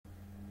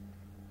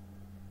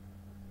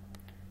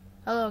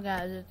Hello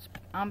guys,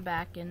 I'm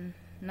back and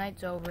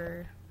night's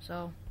over,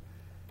 so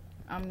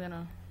I'm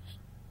gonna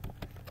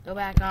go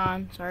back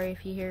on. Sorry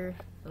if you hear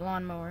the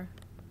lawnmower.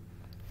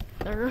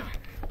 They're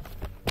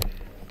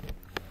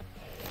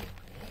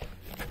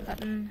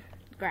cutting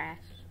grass,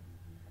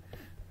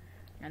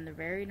 and they're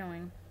very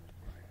annoying.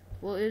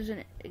 Well, it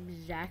isn't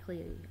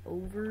exactly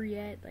over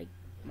yet. Like,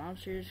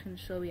 monsters can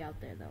still be out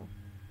there though.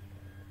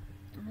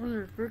 Oh,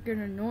 they're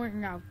freaking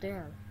annoying out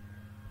there.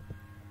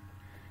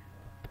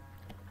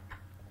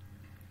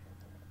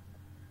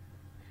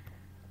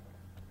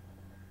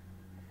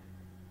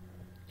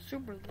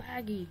 Super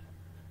laggy.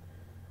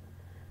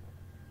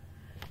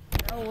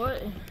 You know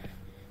what?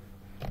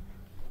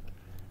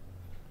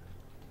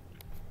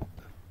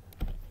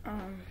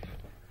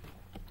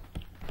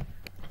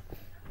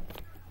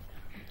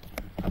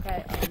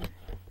 Okay,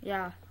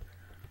 yeah.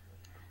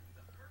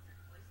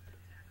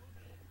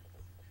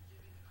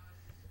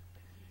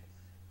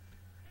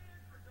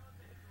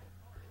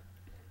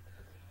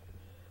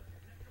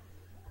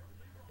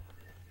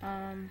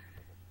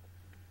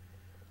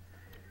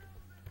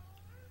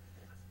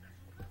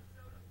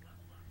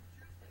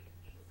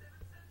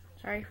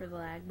 Sorry for the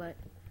lag, but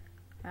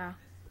yeah.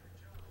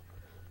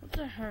 What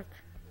the heck?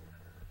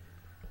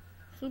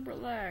 Super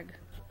lag.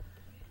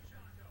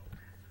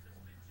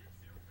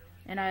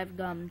 And I have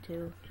gum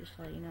too, just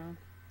to let you know.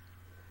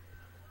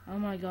 Oh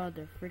my god,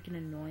 they're freaking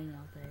annoying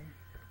out there.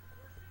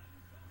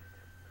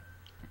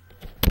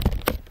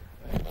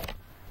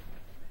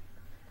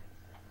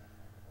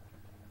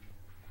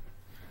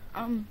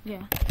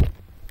 Yeah.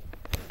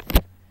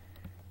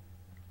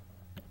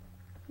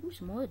 Ooh,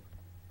 some wood.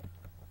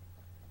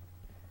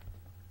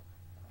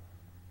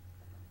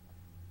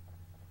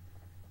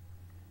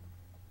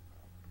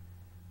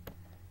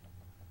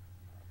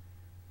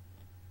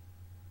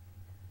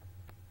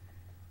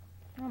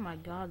 Oh my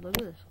god, look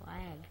at this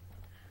lag.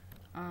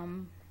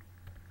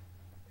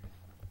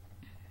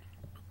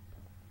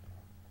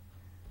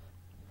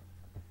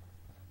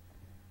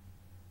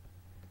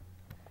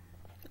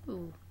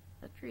 Ooh,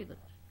 that tree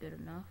looks good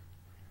enough.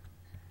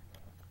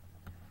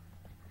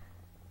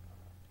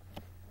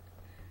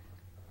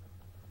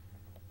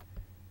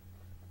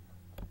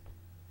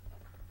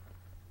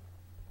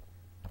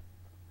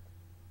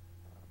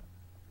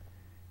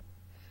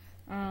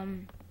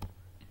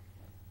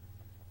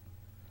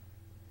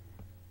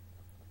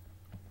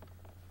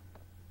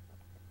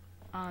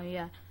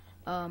 Yeah.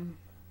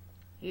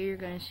 Here you're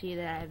gonna see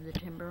that I have the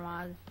timber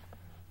mod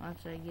once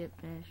I get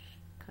finished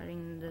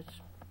cutting this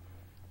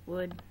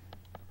wood.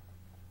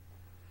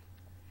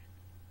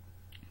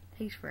 It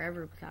takes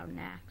forever without an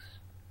axe.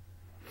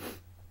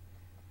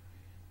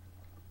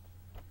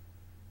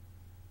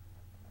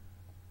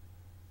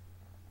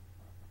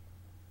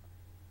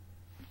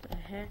 What the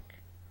heck?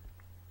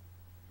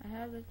 I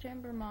have the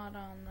timber mod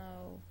on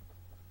though.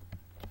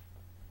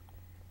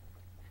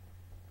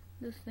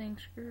 This thing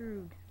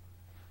screwed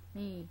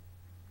me.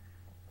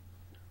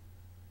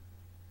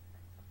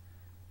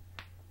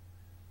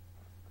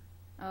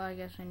 Oh, I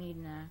guess I need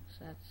an axe.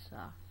 That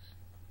sucks.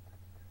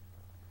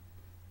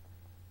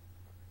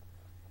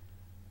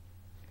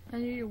 I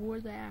need a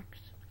wood axe.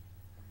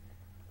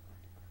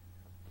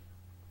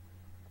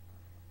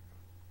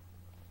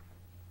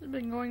 This has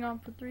been going on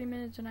for 3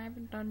 minutes and I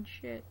haven't done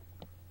shit.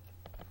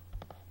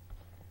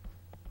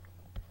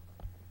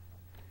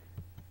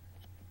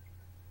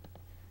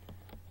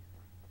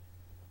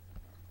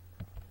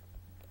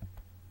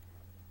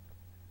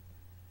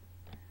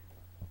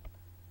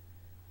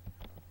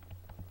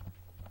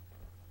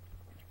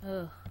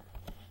 Ugh.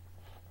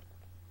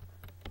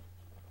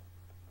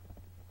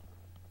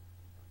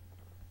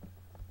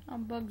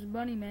 I'm Bugs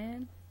Bunny,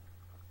 man.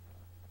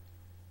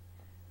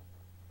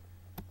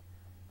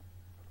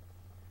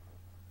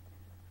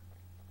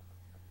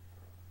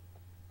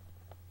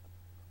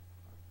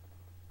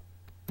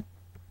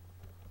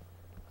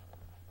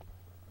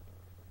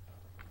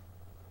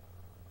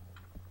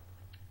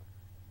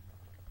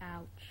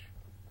 Ouch.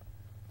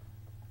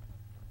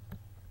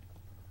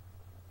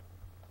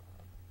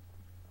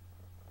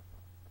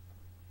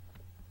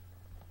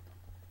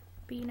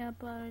 Peanut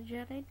butter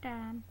jelly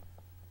time.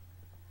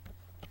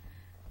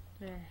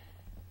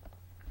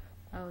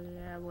 Oh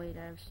yeah, wait,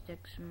 I have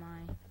sticks in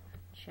my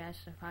chest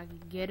if I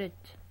could get it.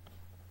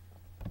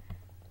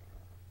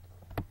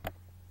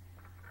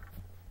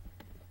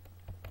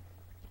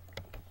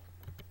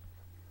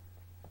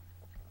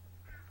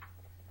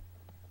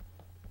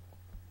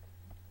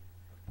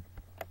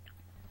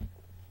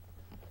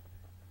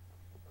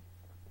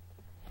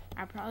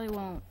 I probably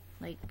won't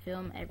like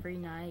film every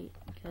night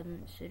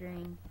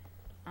considering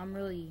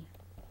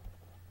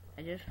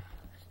I just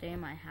stay in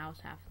my house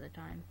half the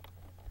time.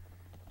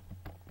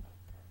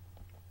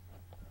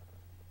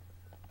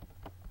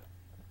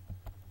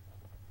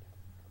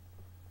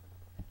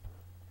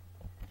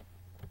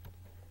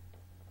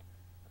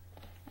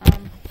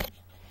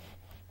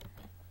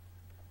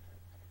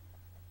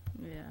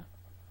 Yeah.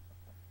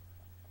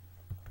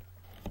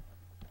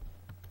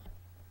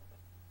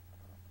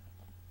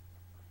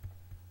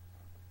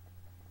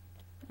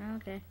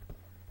 Okay.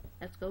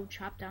 Let's go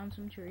chop down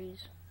some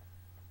trees.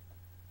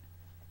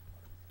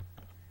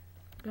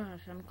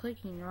 Gosh, I'm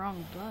clicking the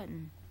wrong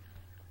button.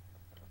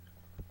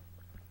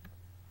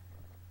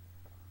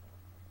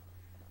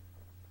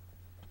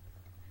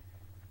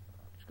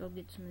 Let's go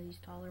get some of these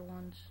taller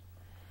ones.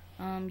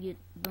 Get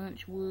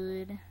bunch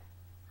wood.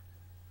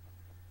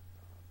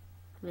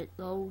 With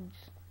loads.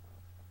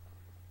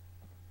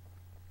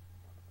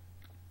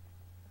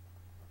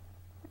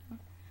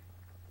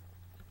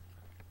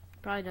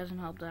 Probably doesn't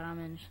help that I'm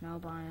in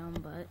snow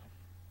biome, but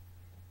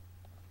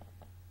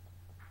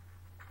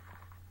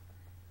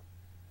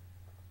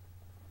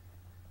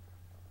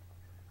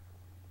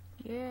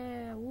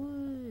yeah,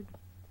 wood.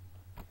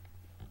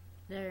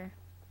 There,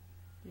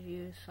 as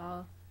you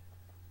saw.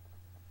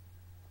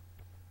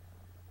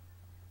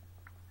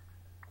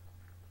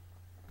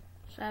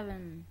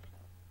 Seven.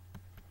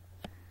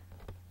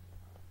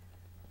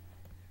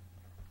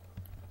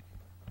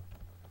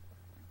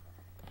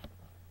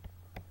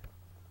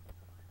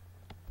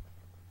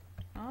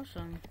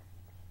 Awesome.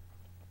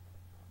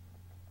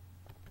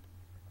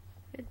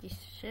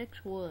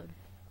 56 wood.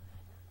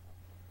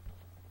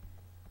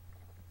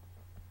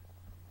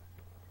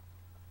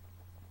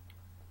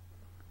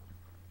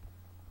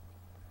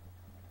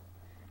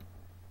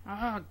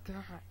 Oh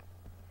god.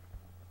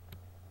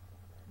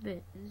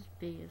 This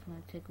big is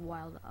gonna take a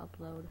while to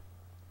upload.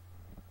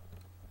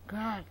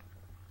 God.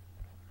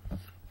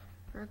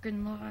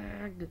 Frickin'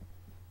 lag.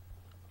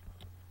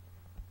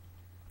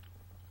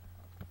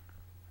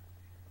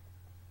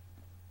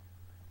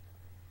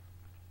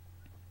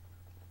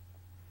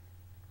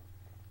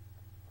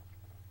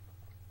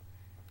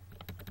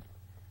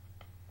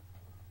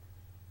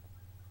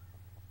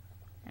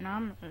 And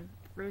I'm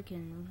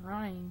freaking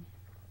running.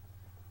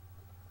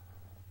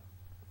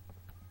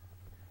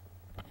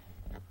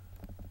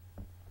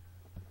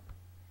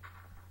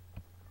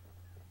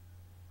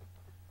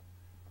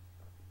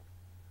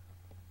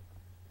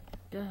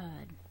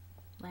 God.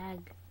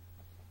 Lag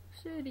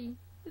City.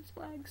 It's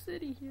Lag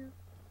City here.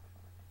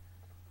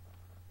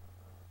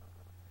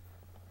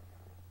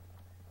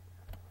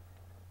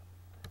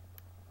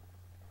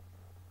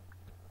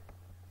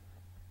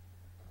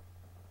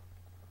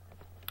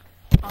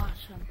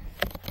 Awesome.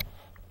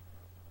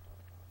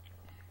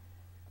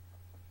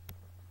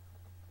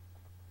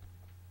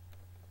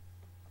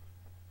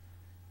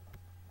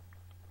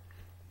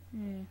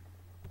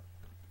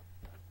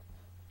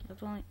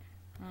 That's only,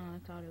 I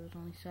thought it was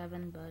only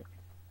 7, but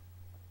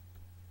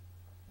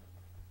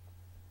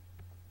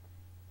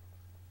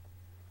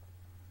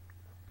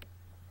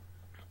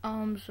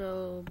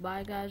so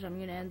bye guys, I'm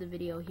gonna end the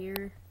video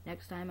here.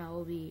 Next time I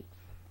will be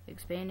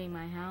expanding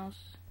my house.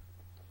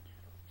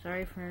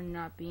 Sorry for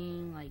not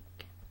being like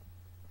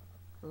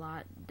a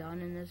lot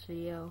done in this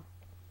video.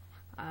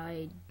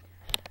 I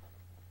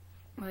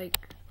like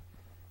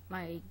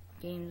my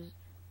game's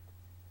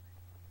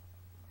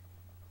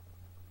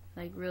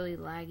like really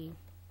laggy.